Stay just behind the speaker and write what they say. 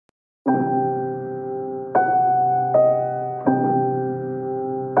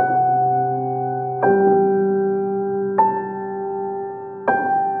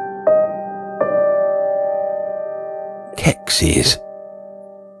Kecksies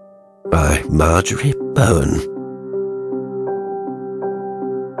by Marjorie Bowen.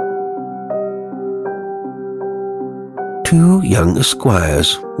 Two young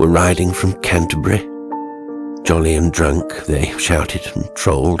esquires were riding from Canterbury. Jolly and drunk, they shouted and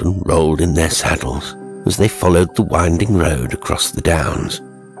trolled and rolled in their saddles as they followed the winding road across the downs.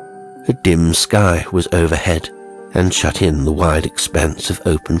 A dim sky was overhead and shut in the wide expanse of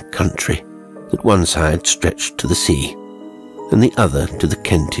open country that one side stretched to the sea and the other to the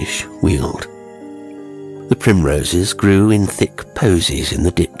Kentish weald. The primroses grew in thick posies in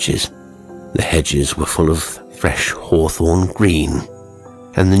the ditches. The hedges were full of fresh hawthorn green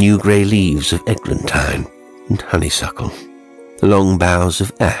and the new grey leaves of eglantine and honeysuckle, the long boughs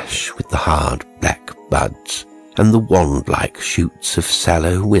of ash with the hard black buds, and the wand-like shoots of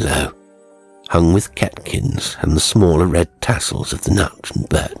sallow willow, hung with catkins and the smaller red tassels of the nut and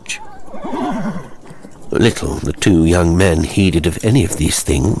birch. Little the two young men heeded of any of these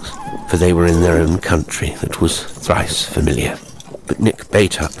things, for they were in their own country that was thrice familiar. But Nick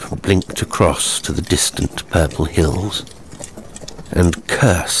Baitup blinked across to the distant purple hills and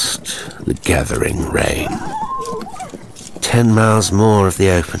cursed the gathering rain. 10 miles more of the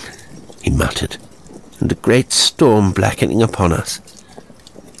open, he muttered, and a great storm blackening upon us.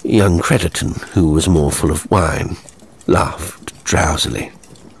 Young Crediton, who was more full of wine, laughed drowsily.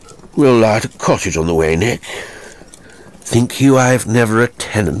 We'll light a cottage on the way, Nick. Think you I've never a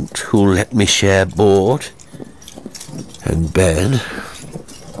tenant who'll let me share board and bed?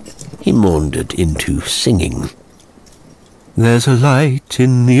 He maundered into singing. There's a light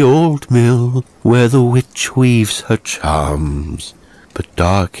in the old mill where the witch weaves her charms, but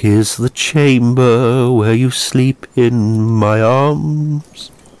dark is the chamber where you sleep in my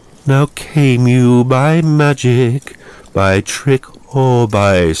arms. Now came you by magic, by trick or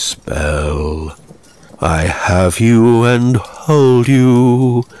by spell, I have you and hold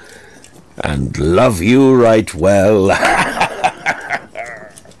you and love you right well.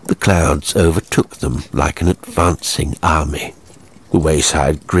 The clouds overtook them like an advancing army. The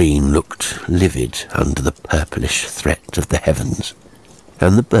wayside green looked livid under the purplish threat of the heavens,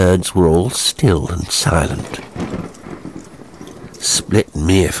 and the birds were all still and silent. Split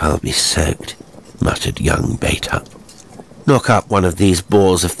me if I'll be soaked, muttered young Baitup. Knock up one of these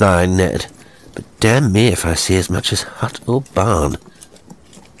balls of thine, Ned, but damn me if I see as much as hut or barn.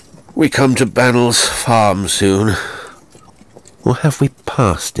 We come to Bannell's farm soon. Or have we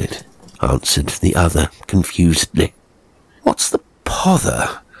passed it? Answered the other confusedly. What's the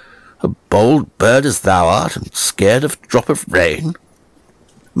pother? A bold bird as thou art, and scared of a drop of rain?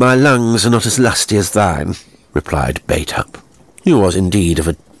 My lungs are not as lusty as thine, replied Baitup, who was indeed of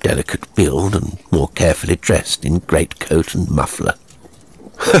a delicate build and more carefully dressed in greatcoat and muffler.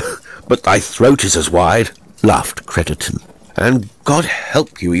 But thy throat is as wide, laughed Crediton, and God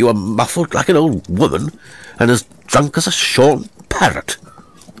help you, you are muffled like an old woman, and as drunk as a shorn parrot.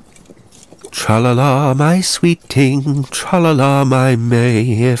 Tra-la-la, my sweeting, tra-la-la, my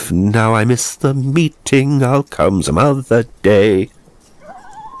May, if now I miss the meeting, I'll come some other day.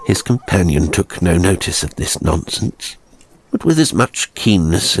 His companion took no notice of this nonsense, but with as much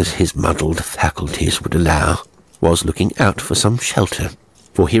keenness as his muddled faculties would allow, was looking out for some shelter,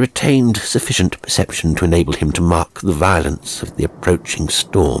 for he retained sufficient perception to enable him to mark the violence of the approaching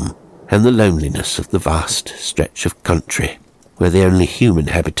storm and the loneliness of the vast stretch of country, where the only human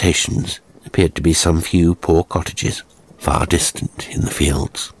habitations appeared to be some few poor cottages, far distant in the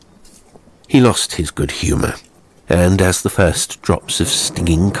fields. He lost his good humour, and as the first drops of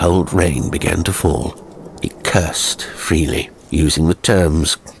stinging cold rain began to fall, he cursed freely, using the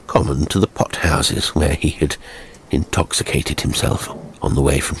terms common to the pot-houses where he had intoxicated himself on the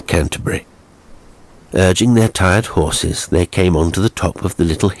way from Canterbury. Urging their tired horses, they came on to the top of the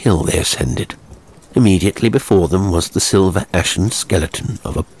little hill they ascended. Immediately before them was the silver ashen skeleton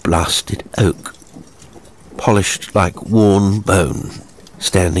of a blasted oak, polished like worn bone,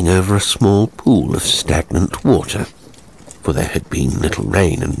 standing over a small pool of stagnant water, for there had been little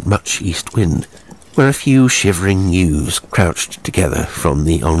rain and much east wind, where a few shivering ewes crouched together from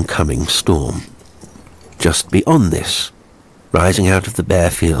the oncoming storm. Just beyond this, rising out of the bare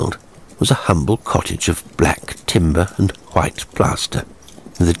field, was a humble cottage of black timber and white plaster,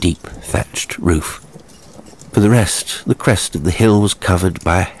 with a deep thatched roof. For the rest, the crest of the hill was covered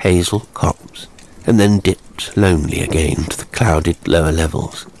by a hazel copse, and then dipped lonely again to the clouded lower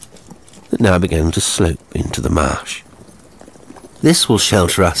levels, that now began to slope into the marsh. This will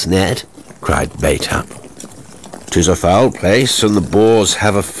shelter us, Ned, cried Baitup. 'Tis a foul place, and the boars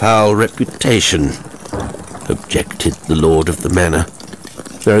have a foul reputation, objected the lord of the manor.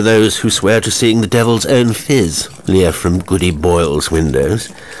 There are those who swear to seeing the devil's own fizz leer from Goody Boyle's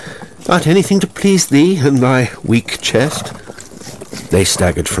windows. But anything to please thee and thy weak chest. They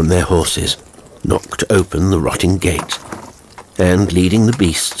staggered from their horses, knocked open the rotting gate, and, leading the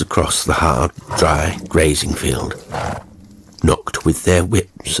beasts across the hard, dry grazing field, knocked with their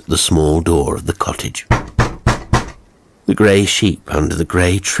whips at the small door of the cottage. The grey sheep under the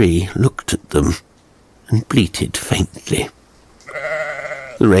grey tree looked at them and bleated faintly.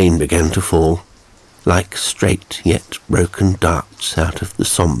 The rain began to fall, like straight yet broken darts out of the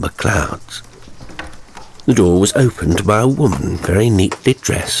sombre clouds. The door was opened by a woman very neatly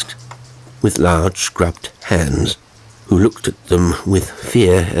dressed, with large scrubbed hands, who looked at them with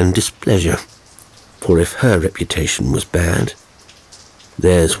fear and displeasure, for if her reputation was bad,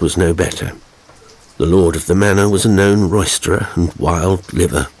 theirs was no better. The lord of the manor was a known roisterer and wild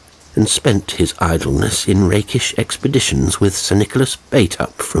liver, and spent his idleness in rakish expeditions with Sir Nicholas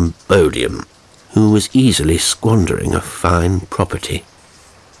Baitup from Bodiam, who was easily squandering a fine property.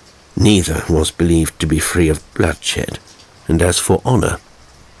 Neither was believed to be free of bloodshed, and as for honour,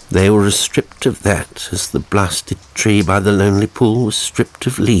 they were as stripped of that as the blasted tree by the lonely pool was stripped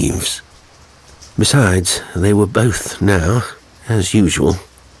of leaves. Besides, they were both now, as usual,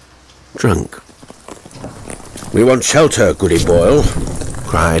 drunk. "We want shelter, Goody Boyle,"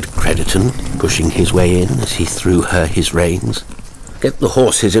 cried Crediton, pushing his way in as he threw her his reins. "Get the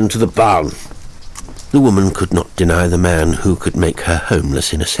horses into the barn." The woman could not deny the man who could make her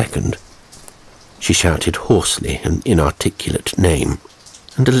homeless in a second. She shouted hoarsely an inarticulate name,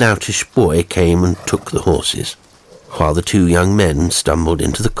 and a loutish boy came and took the horses, while the two young men stumbled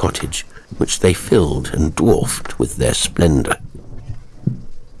into the cottage, which they filled and dwarfed with their splendour.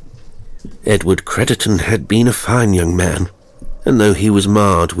 Edward Crediton had been a fine young man, and though he was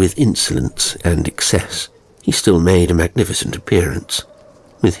marred with insolence and excess, he still made a magnificent appearance,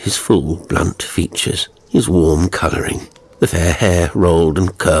 with his full, blunt features, his warm colouring, the fair hair rolled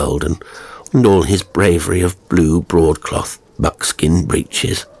and curled, and all his bravery of blue broadcloth, buckskin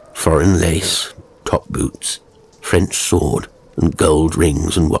breeches, foreign lace, top boots, French sword, and gold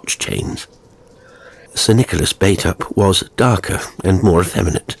rings and watch chains. Sir Nicholas Baitup was darker and more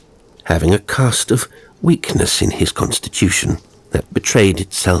effeminate, having a cast of weakness in his constitution that betrayed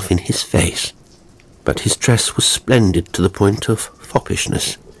itself in his face, but his dress was splendid to the point of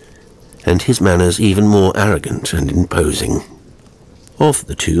foppishness, and his manners even more arrogant and imposing. Of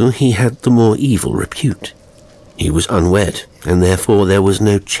the two, he had the more evil repute. He was unwed, and therefore there was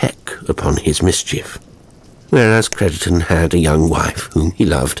no check upon his mischief, whereas Crediton had a young wife whom he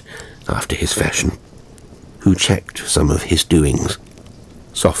loved after his fashion, who checked some of his doings,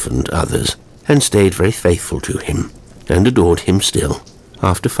 softened others, and stayed very faithful to him, and adored him still,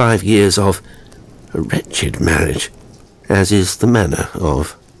 after 5 years of a wretched marriage, as is the manner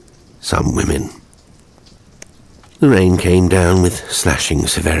of some women. The rain came down with slashing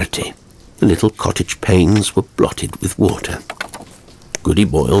severity. The little cottage panes were blotted with water. Goody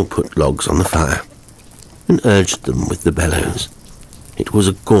Boyle put logs on the fire, and urged them with the bellows. It was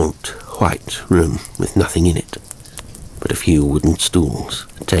a gaunt, white room with nothing in it, but a few wooden stools,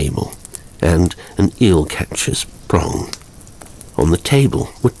 a table, and an eel-catcher's prong. On the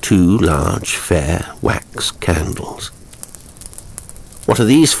table were 2 large, fair wax candles. "What are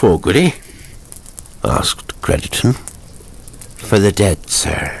these for, Goody?" asked Crediton. "For the dead,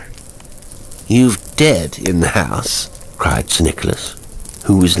 sir." "You've dead in the house?" cried Sir Nicholas,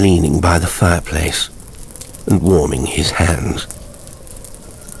 who was leaning by the fireplace and warming his hands.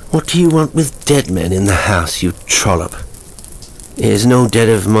 "What do you want with dead men in the house, you trollop?" "It is no dead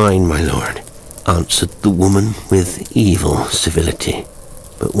of mine, my lord," answered the woman with evil civility,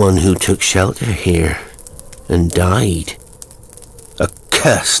 "but one who took shelter here and died." "A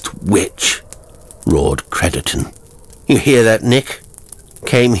cursed witch!" roared Crediton. "You hear that, Nick?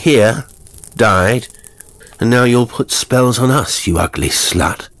 Came here, died, and now you'll put spells on us, you ugly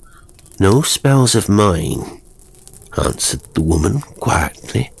slut." "No spells of mine," answered the woman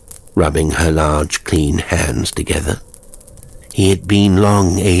quietly, rubbing her large clean hands together. "He had been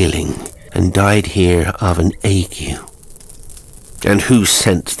long ailing, and died here of an ague." "And who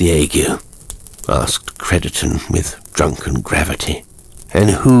sent the ague?" asked Crediton with drunken gravity.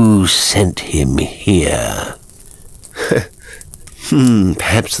 "And who sent him here?"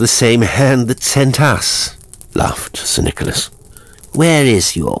 Perhaps the same hand that sent us," laughed Sir Nicholas. "Where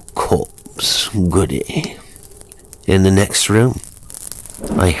is your corpse, Goody?" "In the next room."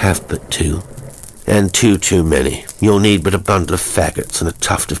 "I have but 2. "And 2 too many. You'll need but a bundle of faggots and a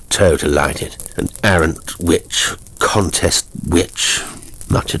tuft of tow to light it. An arrant witch, contest witch,"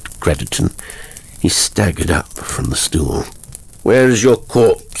 muttered Crediton. He staggered up from the stool. Where is your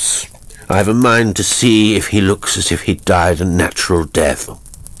corpse? I've a mind to see if he looks as if he died a natural death.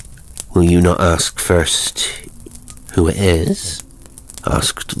 Will you not ask first who it is?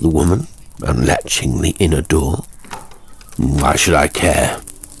 Asked the woman, unlatching the inner door. Why should I care?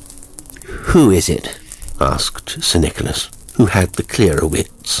 Who is it? Asked Sir Nicholas, who had the clearer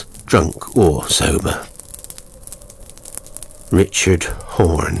wits, drunk or sober. Richard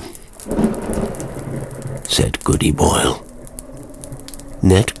Horne, said Goody Boyle.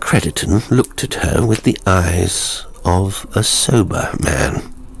 Ned Crediton looked at her with the eyes of a sober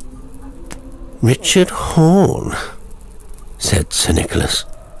man. Richard Horne, said Sir Nicholas.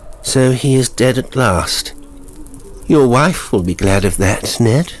 So he is dead at last. Your wife will be glad of that,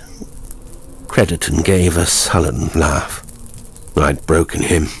 Ned. Crediton gave a sullen laugh. I'd broken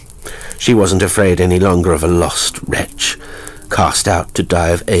him. She wasn't afraid any longer of a lost wretch, cast out to die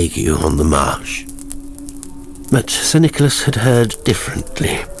of ague on the marsh. But Sir Nicholas had heard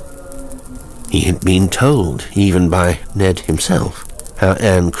differently. He had been told, even by Ned himself, how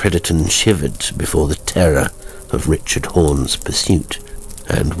Anne Crediton shivered before the terror of Richard Horne's pursuit,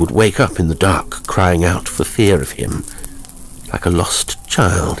 and would wake up in the dark crying out for fear of him, like a lost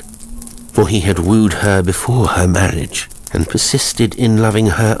child, for he had wooed her before her marriage, and persisted in loving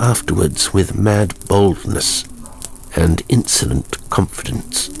her afterwards with mad boldness and insolent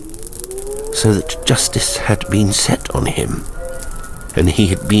confidence, so that justice had been set on him, and he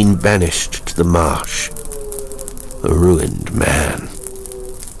had been banished to the marsh, a ruined man.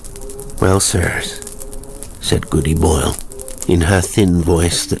 Well, sirs, said Goody Boyle, in her thin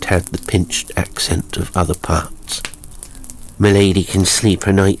voice that had the pinched accent of other parts, my lady can sleep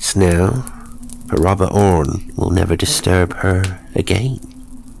her nights now, for Robert Horne will never disturb her again.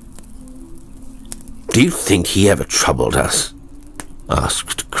 Do you think he ever troubled us?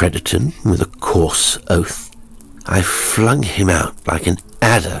 Asked Crediton with a coarse oath. I flung him out like an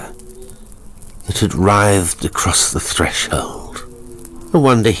adder that had writhed across the threshold. No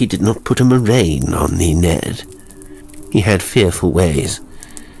wonder he did not put a murrain on thee, Ned. He had fearful ways,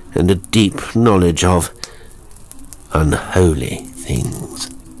 and a deep knowledge of unholy things.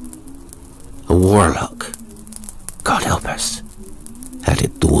 A warlock, God help us,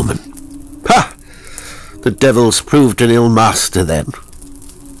 added the woman. Ha! The devil's proved an ill master, then,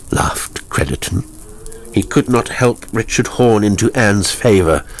 laughed Crediton. He could not help Richard Horne into Anne's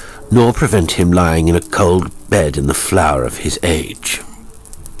favour, nor prevent him lying in a cold bed in the flower of his age.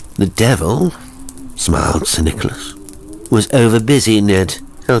 The devil, smiled Sir Nicholas, was over busy, Ned,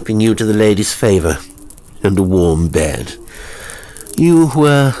 helping you to the lady's favour and a warm bed. You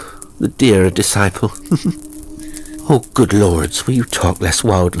were the dearer disciple. Oh, good lords, will you talk less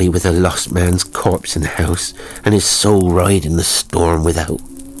wildly with a lost man's corpse in the house, and his soul ride in the storm without?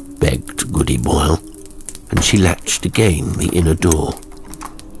 Begged Goody Boyle, and she latched again the inner door.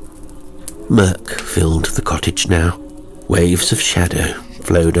 Murk filled the cottage now. Waves of shadow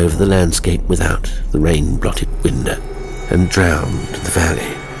flowed over the landscape without the rain-blotted window, and drowned the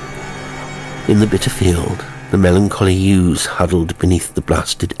valley. In the bitter field, the melancholy ewes huddled beneath the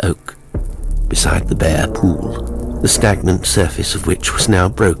blasted oak, beside the bare pool, the stagnant surface of which was now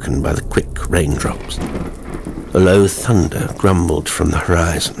broken by the quick raindrops. A low thunder grumbled from the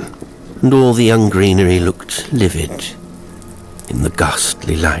horizon, and all the young greenery looked livid in the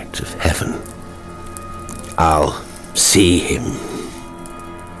ghastly light of heaven. I'll see him,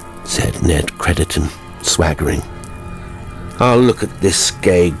 said Ned Crediton, swaggering. I'll look at this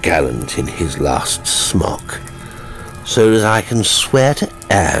gay gallant in his last smock, so that I can swear to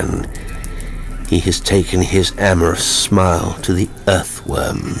Anne he has taken his amorous smile to the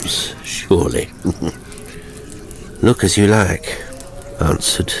earthworms, surely. Look as you like,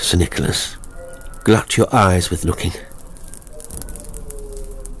 answered Sir Nicholas. Glut your eyes with looking.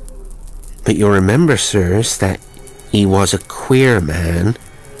 But you'll remember, sirs, that he was a queer man,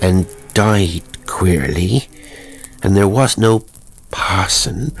 and died queerly, and there was no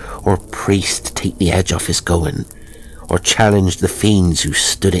parson or priest to take the edge off his going, or challenge the fiends who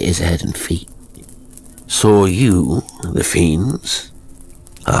stood at his head and feet. Saw you the fiends?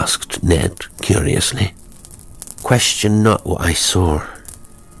 Asked Ned curiously. Question not what I saw,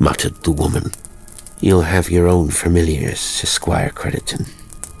 muttered the woman. You'll have your own familiars, Esquire Crediton.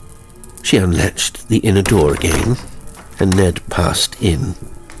 She unlatched the inner door again, and Ned passed in,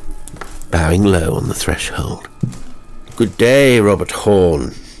 bowing low on the threshold. Good day, Robert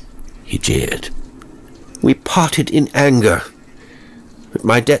Horne, he jeered. We parted in anger, but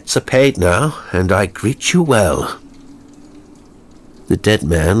my debts are paid now, and I greet you well. The dead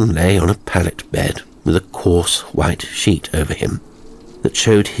man lay on a pallet bed with a coarse white sheet over him that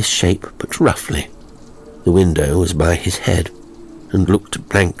showed his shape but roughly. The window was by his head, and looked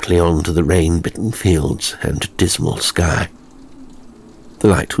blankly on to the rain-bitten fields and dismal sky. The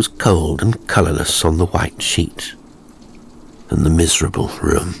light was cold and colourless on the white sheet and the miserable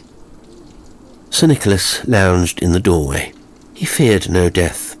room. Sir Nicholas lounged in the doorway. He feared no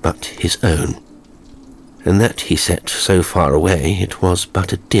death but his own, and that he sat so far away it was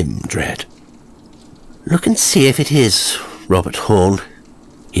but a dim dread. "Look and see if it is Robert Horne,"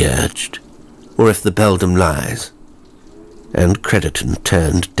 he urged, "or if the beldam lies," and Crediton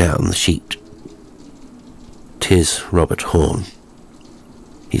turned down the sheet. "'Tis Robert Horne,"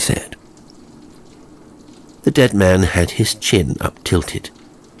 he said. The dead man had his chin up-tilted,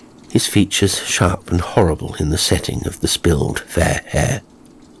 his features sharp and horrible in the setting of the spilled fair hair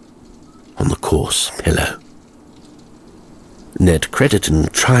on the coarse pillow. Ned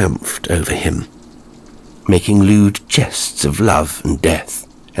Crediton triumphed over him, making lewd jests of love and death,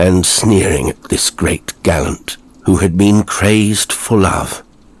 and sneering at this great gallant who had been crazed for love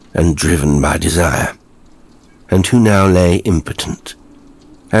and driven by desire, and who now lay impotent.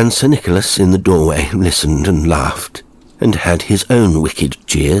 And Sir Nicholas in the doorway listened and laughed, and had his own wicked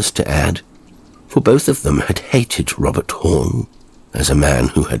jeers to add, for both of them had hated Robert Horne as a man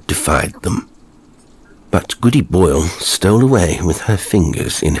who had defied them. But Goody Boyle stole away with her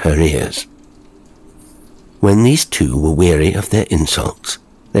fingers in her ears. When these two were weary of their insults,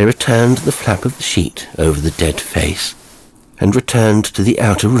 they returned the flap of the sheet over the dead face, and returned to the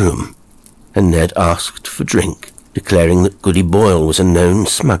outer room, and Ned asked for drink, declaring that Goody Boyle was a known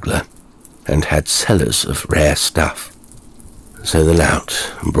smuggler, and had cellars of rare stuff. So the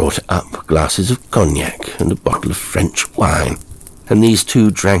lout brought up glasses of cognac and a bottle of French wine, and these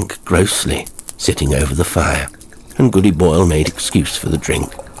two drank grossly, sitting over the fire, and Goody Boyle made excuse for the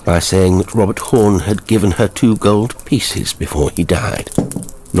drink by saying that Robert Horne had given her 2 gold pieces before he died.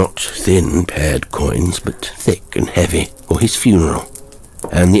 Not thin pared coins, but thick and heavy, for his funeral,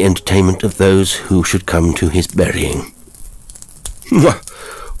 and the entertainment of those who should come to his burying.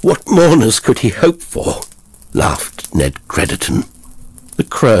 "What mourners could he hope for?" laughed Ned Crediton. "The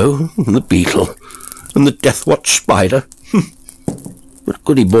crow, and the beetle, and the death-watch spider." But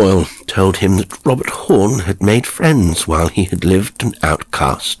Goody Boyle told him that Robert Horne had made friends while he had lived an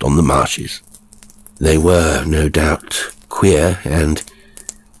outcast on the marshes. They were, no doubt, queer and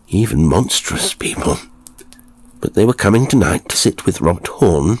even monstrous people, but they were coming tonight to sit with Robert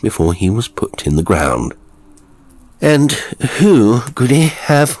Horne before he was put in the ground. "And who, Goody,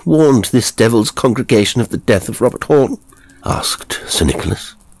 have warned this devil's congregation of the death of Robert Horne?" asked Sir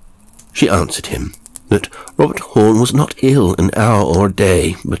Nicholas. She answered him that Robert Horne was not ill an hour or a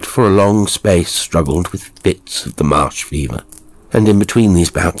day, but for a long space struggled with fits of the marsh fever, and in between these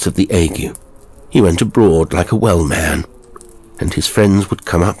bouts of the ague he went abroad like a well man, and his friends would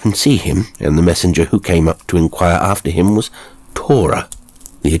come up and see him, and the messenger who came up to inquire after him was Torah,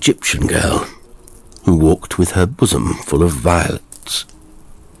 the Egyptian girl, who walked with her bosom full of violets.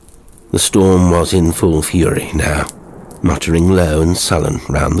 The storm was in full fury now, muttering low and sullen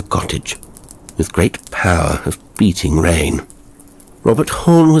round the cottage, with great power of beating rain. "Robert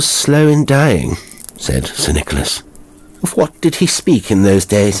Horne was slow in dying," said Sir Nicholas. "Of what did he speak in those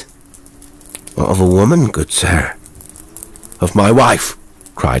days?" "Of a woman, good sir." "Of my wife,"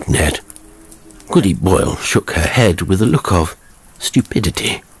 cried Ned. Goody Boyle shook her head with a look of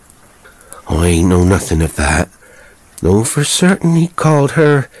stupidity. "I know nothing of that, though for certain he called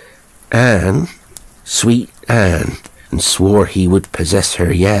her Anne, sweet Anne, and swore he would possess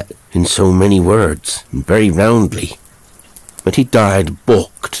her yet in so many words, and very roundly. But he died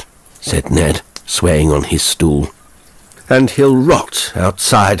balked," said Ned, swaying on his stool, "and he'll rot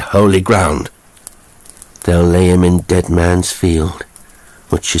outside holy ground. They'll lay him in Dead Man's Field,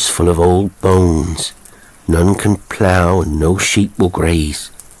 which is full of old bones. None can plough and no sheep will graze,"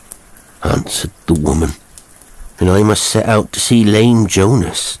 answered the woman, "and I must set out to see lame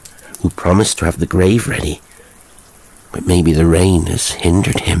Jonas, who promised to have the grave ready, but maybe the rain has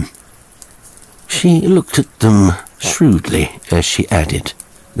hindered him." She looked at them shrewdly as she added,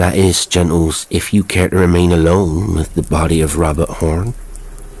 "That is, gentles, if you care to remain alone with the body of Robert Horne."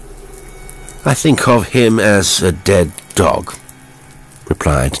 "I think of him as a dead dog,"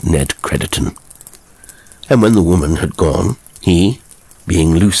 replied Ned Crediton. And when the woman had gone, he,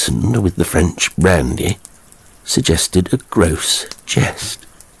 being loosened with the French brandy, suggested a gross jest.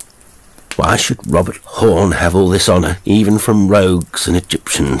 "Why should Robert Horne have all this honour, even from rogues and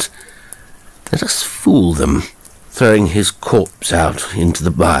Egyptians? Let us fool them, throwing his corpse out into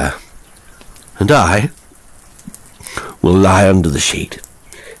the byre, and I will lie under the sheet,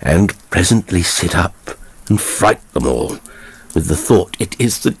 and presently sit up and fright them all with the thought it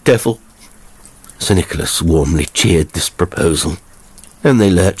is the devil." Sir Nicholas warmly cheered this proposal, and they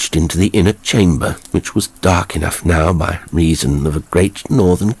lurched into the inner chamber, which was dark enough now by reason of a great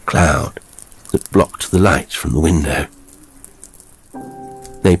northern cloud that blocked the light from the window.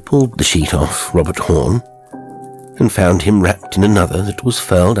 They pulled the sheet off Robert Horne, and found him wrapped in another that was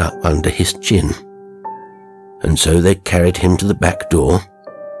furled up under his chin. And so they carried him to the back door,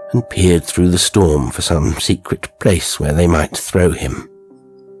 and peered through the storm for some secret place where they might throw him.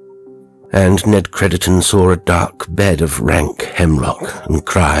 And Ned Crediton saw a dark bed of rank hemlock, and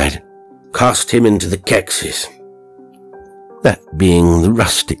cried, "Cast him into the Kecksies," that being the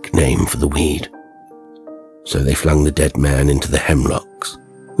rustic name for the weed. So they flung the dead man into the hemlocks,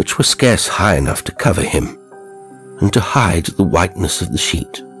 which were scarce high enough to cover him, and to hide the whiteness of the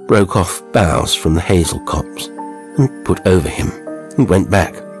sheet, broke off boughs from the hazel copse, and put over him, and went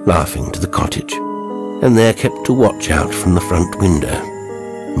back, laughing, to the cottage, and there kept a watch out from the front window.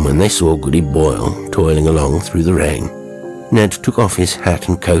 And when they saw Goody Boyle toiling along through the rain, Ned took off his hat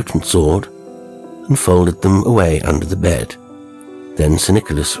and coat and sword, and folded them away under the bed. Then Sir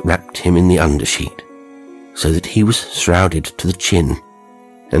Nicholas wrapped him in the undersheet, so that he was shrouded to the chin,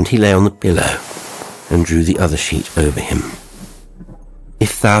 and he lay on the pillow, and drew the other sheet over him.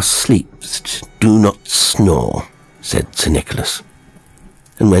 "If thou sleepst, do not snore," said Sir Nicholas,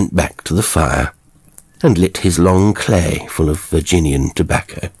 and went back to the fire, and lit his long clay full of Virginian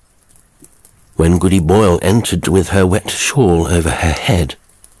tobacco. When Goody Boyle entered with her wet shawl over her head,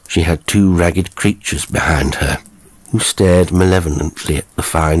 she had 2 ragged creatures behind her, who stared malevolently at the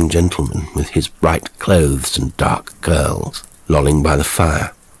fine gentleman with his bright clothes and dark curls, lolling by the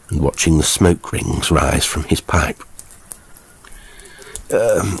fire, and watching the smoke rings rise from his pipe.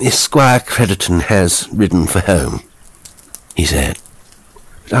 "Esquire Crediton has ridden for home," he said,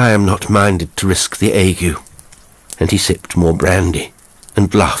 "but I am not minded to risk the ague," and he sipped more brandy,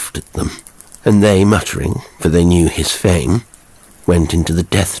 and laughed at them, and they, muttering, for they knew his fame, went into the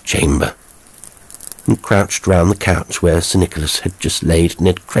death chamber, and crouched round the couch where Sir Nicholas had just laid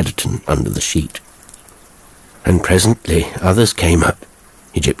Ned Crediton under the sheet. And presently others came up,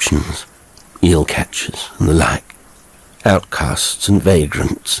 Egyptians, eel-catchers, and the like, outcasts and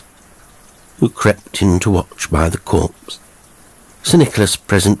vagrants, who crept in to watch by the corpse. Sir Nicholas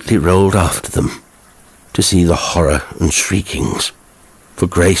presently rolled after them, to see the horror and shriekings, for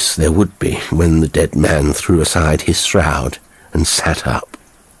grace there would be when the dead man threw aside his shroud and sat up.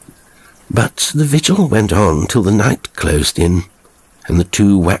 But the vigil went on till the night closed in, and the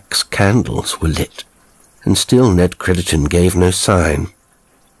 2 wax candles were lit, and still Ned Crediton gave no sign,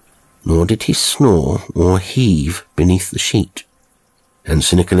 nor did he snore or heave beneath the sheet. And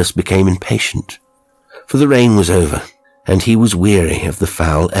Sir Nicholas became impatient, for the rain was over, and he was weary of the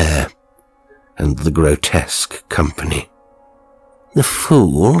foul air, and the grotesque company. "The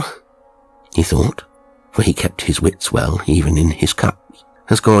fool," he thought, for he kept his wits well, even in his cups,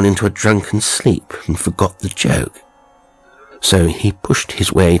 "has gone into a drunken sleep and forgot the joke." So he pushed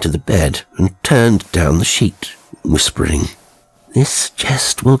his way to the bed and turned down the sheet, whispering, "This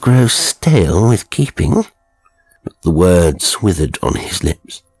jest will grow stale with keeping." But the words withered on his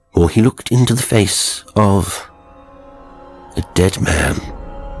lips, for he looked into the face of a dead man.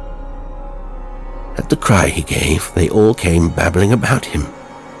 At the cry he gave, they all came babbling about him,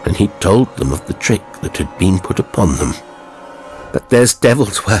 and he told them of the trick that had been put upon them. "But there's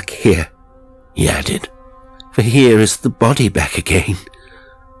devil's work here," he added, "for here is the body back again,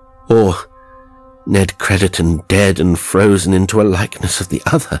 or Ned Crediton dead and frozen into a likeness of the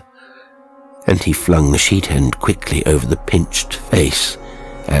other." And he flung the sheet end quickly over the pinched face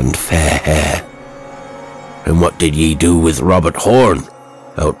and fair hair. "And what did ye do with Robert Horne,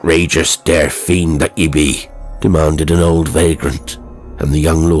 outrageous dare fiend that ye be?" demanded an old vagrant, and the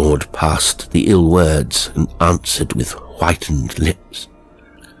young lord passed the ill words and answered with whitened lips,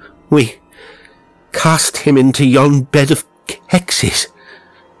 "We cast him into yon bed of Kecksies."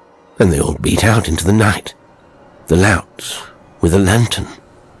 And they all beat out into the night, the lout with a lantern.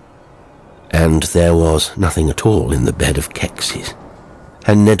 And there was nothing at all in the bed of Kecksies,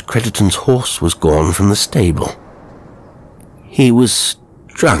 and Ned Crediton's horse was gone from the stable. "He was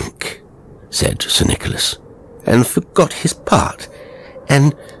drunk," said Sir Nicholas, "and forgot his part,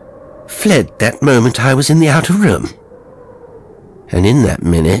 and fled that moment I was in the outer room." "And in that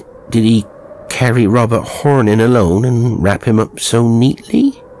minute did he carry Robert Horne in alone and wrap him up so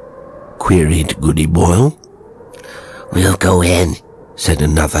neatly?" queried Goody Boyle. "We'll go in," said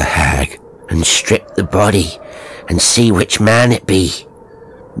another hag, "and strip the body, and see which man it be."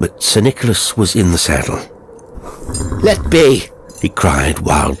 But Sir Nicholas was in the saddle. "Let be," he cried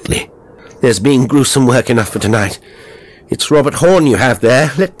wildly. "There's been gruesome work enough for tonight. It's Robert Horne you have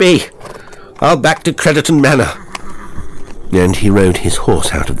there. Let be. I'll back to Crediton Manor." and he rode his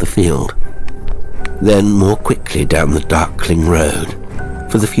horse out of the field. Then more quickly down the darkling road,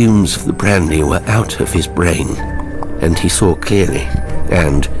 for the fumes of the brandy were out of his brain, and he saw clearly,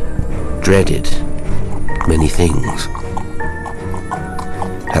 and dreaded many things.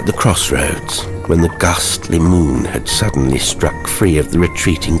 At the crossroads, when the ghastly moon had suddenly struck free of the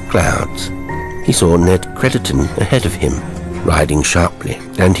retreating clouds, he saw Ned Crediton ahead of him, riding sharply,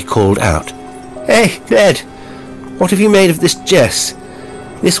 and he called out, "Hey, Ned! What have you made of this jest?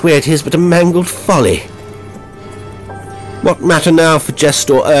 This way it is but a mangled folly." "What matter now for jest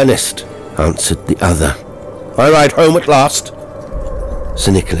or earnest?" answered the other. "I ride home at last."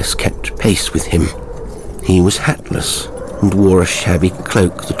 Sir Nicholas kept pace with him. He was hatless, and wore a shabby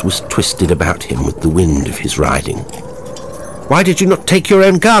cloak that was twisted about him with the wind of his riding. "Why did you not take your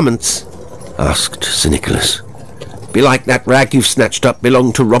own garments?" asked Sir Nicholas. "Belike that rag you've snatched up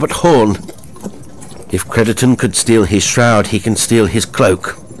belonged to Robert Horne. If Crediton could steal his shroud, he can steal his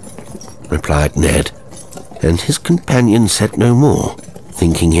cloak," replied Ned, and his companion said no more,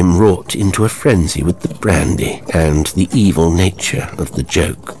 thinking him wrought into a frenzy with the brandy and the evil nature of the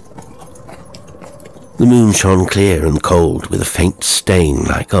joke. The moon shone clear and cold with a faint stain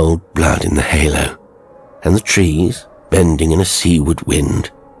like old blood in the halo, and the trees, bending in a seaward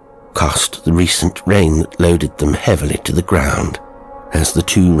wind, cast the recent rain that loaded them heavily to the ground as the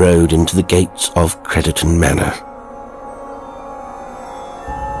two rode into the gates of Crediton Manor.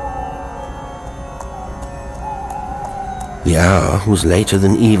 The hour was later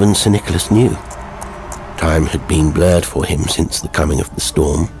than even Sir Nicholas knew. Time had been blurred for him since the coming of the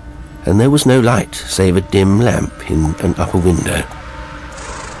storm, and there was no light save a dim lamp in an upper window.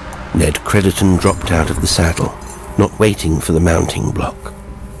 Ned Crediton dropped out of the saddle, not waiting for the mounting block,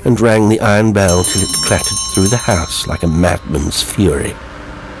 and rang the iron bell till it clattered through the house like a madman's fury.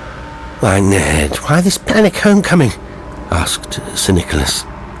 "Why, Ned, why this panic homecoming?" asked Sir Nicholas,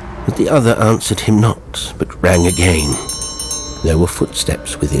 but the other answered him not, but rang again. There were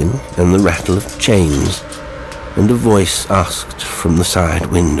footsteps within, and the rattle of chains, and a voice asked from the side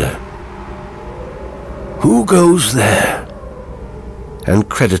window, "Who goes there?" And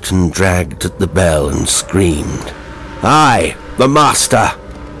Crediton dragged at the bell and screamed, "I, the master!"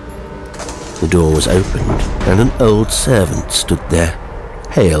 The door was opened, and an old servant stood there,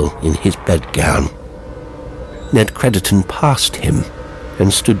 pale in his bedgown. Ned Crediton passed him,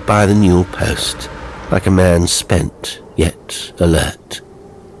 and stood by the newel post, like a man spent, yet alert.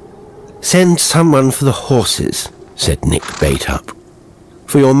 "Send someone for the horses," said Nick Baitup,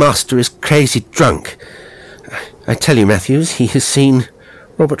 "for your master is crazy drunk. I tell you, Matthews, he has seen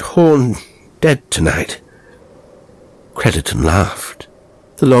Robert Horne dead tonight." Crediton laughed.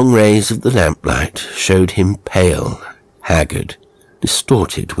 The long rays of the lamplight showed him pale, haggard,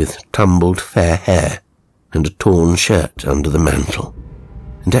 distorted with tumbled fair hair, and a torn shirt under the mantle,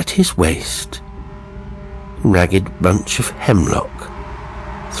 and at his waist a ragged bunch of hemlock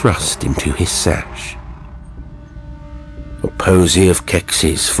thrust into his sash. "A posy of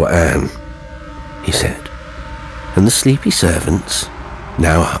Kecksies for Anne," he said, and the sleepy servants,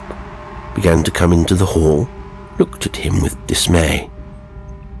 now up, began to come into the hall, looked at him with dismay.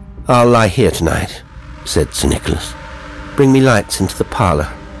 "I'll lie here tonight," said Sir Nicholas. "Bring me lights into the parlour.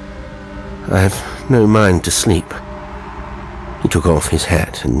 I've no mind to sleep." He took off his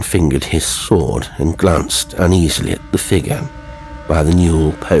hat and fingered his sword and glanced uneasily at the figure by the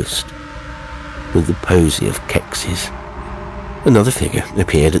newel post with the posy of Kecksies. Another figure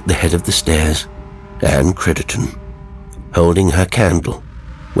appeared at the head of the stairs, Anne Crediton, holding her candle,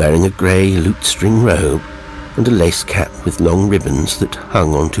 wearing a grey lutestring robe and a lace cap with long ribbons that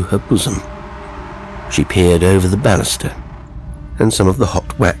hung onto her bosom. She peered over the baluster, and some of the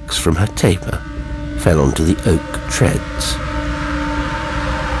hot wax from her taper fell onto the oak treads.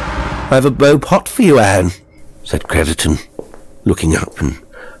 "I've a beau pot for you, Anne," said Crediton, looking up and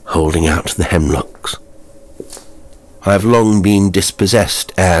holding out the hemlocks. "I've long been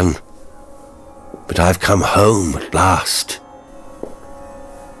dispossessed, Anne, but I've come home at last."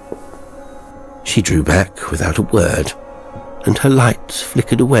 She drew back without a word, and her light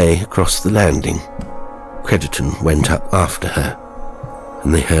flickered away across the landing. Crediton went up after her,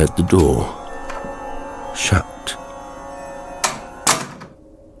 and they heard the door shut.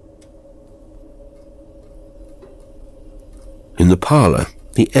 In the parlour,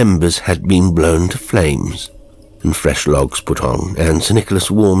 the embers had been blown to flames, and fresh logs put on, and Sir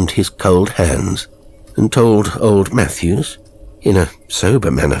Nicholas warmed his cold hands, and told old Matthews, in a sober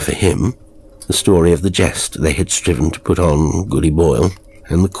manner for him, the story of the jest they had striven to put on Goody Boyle,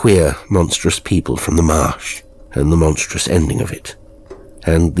 and the queer, monstrous people from the marsh, and the monstrous ending of it,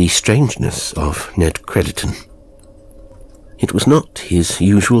 and the strangeness of Ned Crediton. It was not his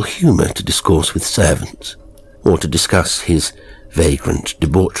usual humour to discourse with servants, or to discuss his vagrant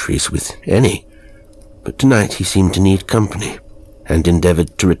debaucheries with any, but tonight he seemed to need company, and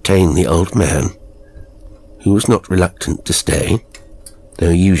endeavoured to retain the old man, who was not reluctant to stay, though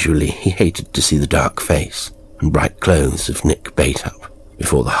usually he hated to see the dark face and bright clothes of Nick Bateup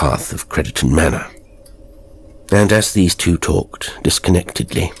before the hearth of Crediton Manor. And as these two talked,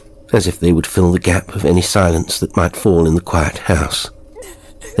 disconnectedly, as if they would fill the gap of any silence that might fall in the quiet house,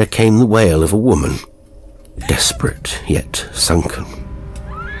 there came the wail of a woman, desperate yet sunken.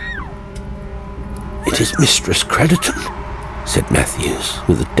 "It is Mistress Crediton," said Matthews,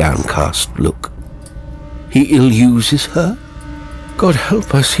 with a downcast look. "He ill-uses her? God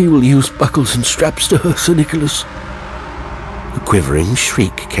help us, he will use buckles and straps to her, Sir Nicholas." A quivering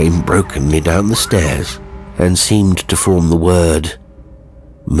shriek came brokenly down the stairs, and seemed to form the word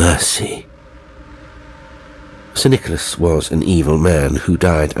mercy. Sir Nicholas was an evil man who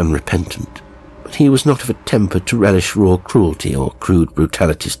died unrepentant, but he was not of a temper to relish raw cruelty or crude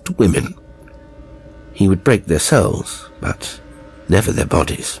brutalities to women. He would break their souls, but never their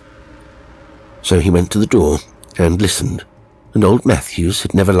bodies. So he went to the door and listened, and old Matthews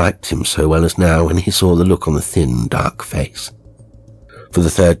had never liked him so well as now when he saw the look on the thin, dark face. For the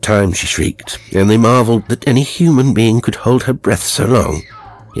third time she shrieked, and they marvelled that any human being could hold her breath so long,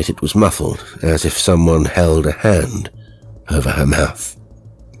 yet it was muffled, as if someone held a hand over her mouth.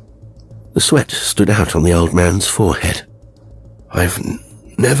 The sweat stood out on the old man's forehead. "I've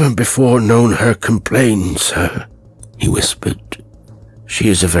never before known her complain, sir," he whispered. "She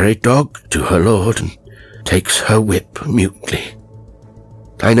is a very dog to her lord, and takes her whip mutely."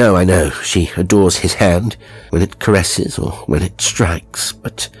 I know, she adores his hand when it caresses or when it strikes,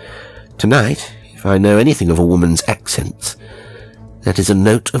 but tonight, if I know anything of a woman's accents, that is a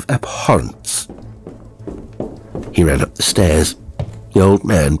note of abhorrence." He ran up the stairs, the old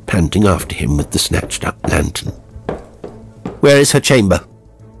man panting after him with the snatched-up lantern. "Where is her chamber?"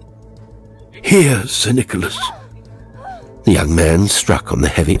 "Here, Sir Nicholas." The young man struck on the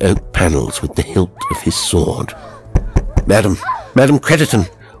heavy oak panels with the hilt of his sword. Madam Crediton,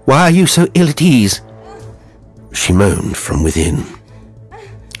 why are you so ill at ease?" She moaned from within.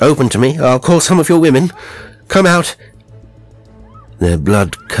 "Open to me, I'll call some of your women. Come out." Their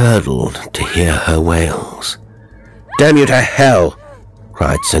blood curdled to hear her wails. "Damn you to hell!"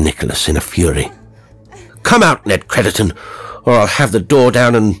 cried Sir Nicholas in a fury. "Come out, Ned Crediton, or I'll have the door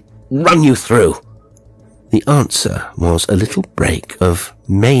down and run you through." The answer was a little break of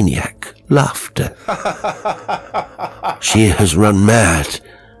maniac laughter. "She has run mad,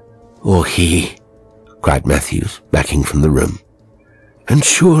 or he," cried Matthews, backing from the room. "And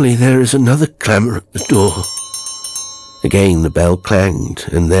surely there is another clamour at the door." Again the bell clanged,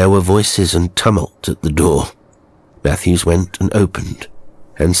 and there were voices and tumult at the door. Matthews went and opened,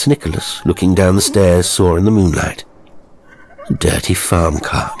 and Sir Nicholas, looking down the stairs, saw in the moonlight a dirty farm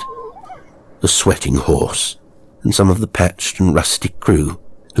cart, a sweating horse, and some of the patched and rusty crew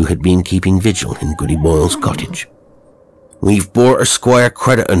who had been keeping vigil in Goody Boyle's cottage. "We've brought Esquire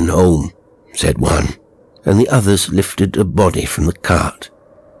Crediton home," said one, and the others lifted a body from the cart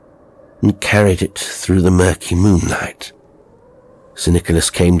and carried it through the murky moonlight. Sir Nicholas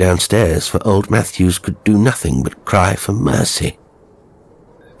came downstairs, for old Matthews could do nothing but cry for mercy.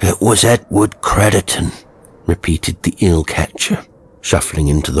 "It was Edward Crediton," repeated the eel-catcher, shuffling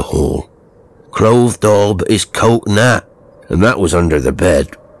into the hall. "Clothed all but his coat and hat, and that was under the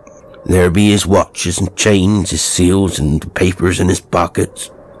bed. There be his watches and chains, his seals and the papers in his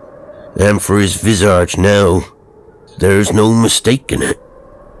pockets. And for his visage now, there's no mistaking it."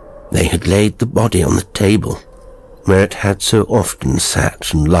 They had laid the body on the table, where it had so often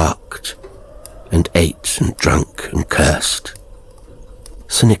sat and larked, and ate and drunk and cursed.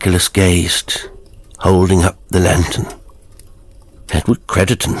 Sir Nicholas gazed, holding up the lantern. Edward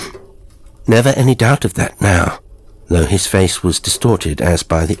Crediton. Never any doubt of that now, though his face was distorted as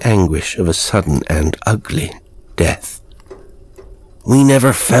by the anguish of a sudden and ugly death. "We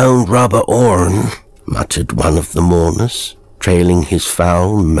never found Robert Horne," muttered one of the mourners, trailing his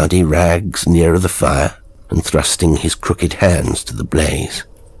foul, muddy rags nearer the fire and thrusting his crooked hands to the blaze.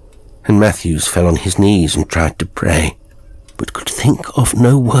 And Matthews fell on his knees and tried to pray, but could think of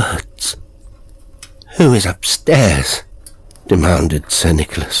no words. "Who is upstairs?" demanded Sir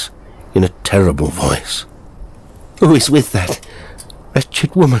Nicholas, in a terrible voice. "Who is with that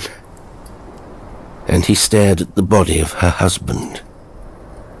wretched woman?" And he stared at the body of her husband.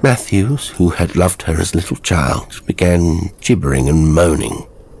 Matthews, who had loved her as a little child, began gibbering and moaning.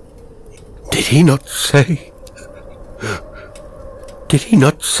 Did he not say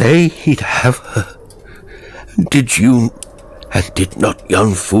he'd have her? Did you And did not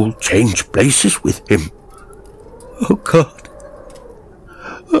young fool change places with him? Oh God!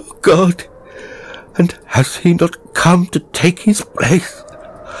 Oh God! And has he not come to take his place?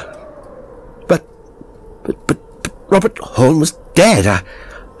 But Robert Horne was dead.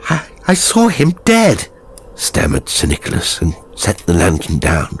 I saw him dead, stammered Sir Nicholas, and set the lantern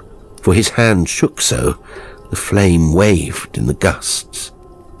down, for his hand shook so the flame waved in the gusts.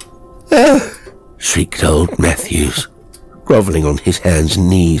 "Ah!" shrieked old Matthews, grovelling on his hands and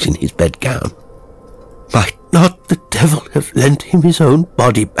knees in his bedgown. "Might not the devil have lent him his own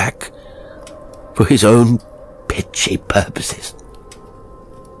body back for his own pitchy purposes?"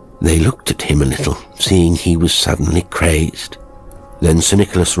 They looked at him a little, seeing he was suddenly crazed. Then Sir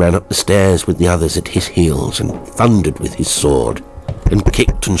Nicholas ran up the stairs with the others at his heels, and thundered with his sword, and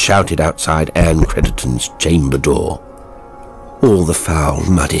kicked and shouted outside Anne Crediton's chamber door. All the foul,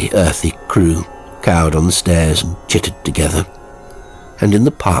 muddy, earthy crew cowered on the stairs and chittered together, and in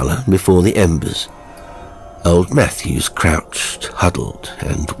the parlour before the embers, old Matthews crouched, huddled,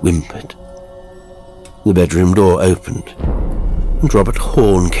 and whimpered. The bedroom door opened, and Robert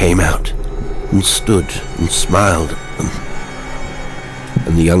Horne came out, and stood and smiled at them.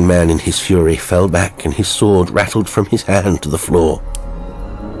 And the young man in his fury fell back, and his sword rattled from his hand to the floor.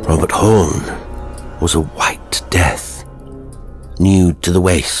 Robert Horne was a white death, nude to the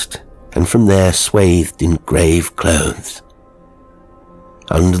waist, and from there swathed in grave clothes.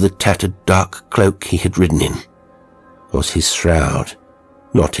 Under the tattered dark cloak he had ridden in was his shroud,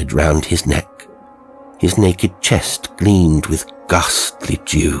 knotted round his neck. His naked chest gleamed with ghastly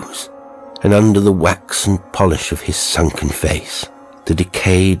dews, and under the waxen polish of his sunken face, the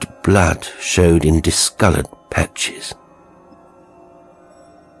decayed blood showed in discoloured patches.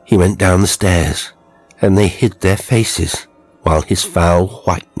 He went down the stairs, and they hid their faces while his foul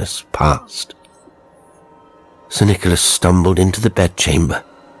whiteness passed. Sir Nicholas stumbled into the bedchamber.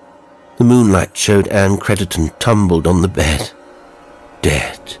 The moonlight showed Anne Crediton tumbled on the bed,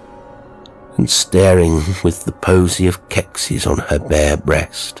 dead, and staring with the posy of Kecksies on her bare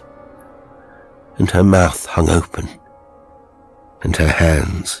breast, and her mouth hung open, and her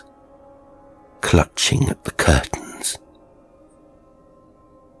hands clutching at the curtains.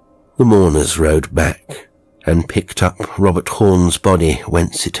 The mourners rode back and picked up Robert Horne's body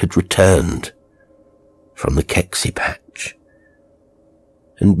whence it had returned, from the Kecksy patch,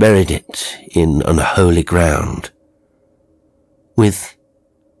 and buried it in unholy ground, with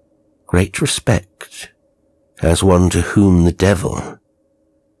great respect, as one to whom the devil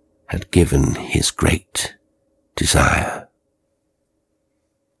had given his great desire.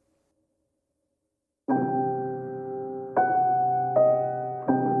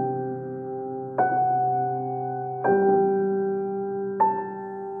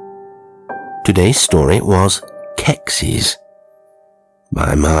 Today's story was Kecksies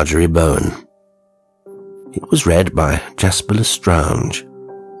by Marjorie Bowen. It was read by Jasper L'Estrange.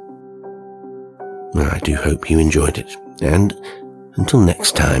 I do hope you enjoyed it, and until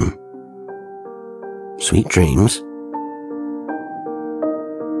next time, sweet dreams.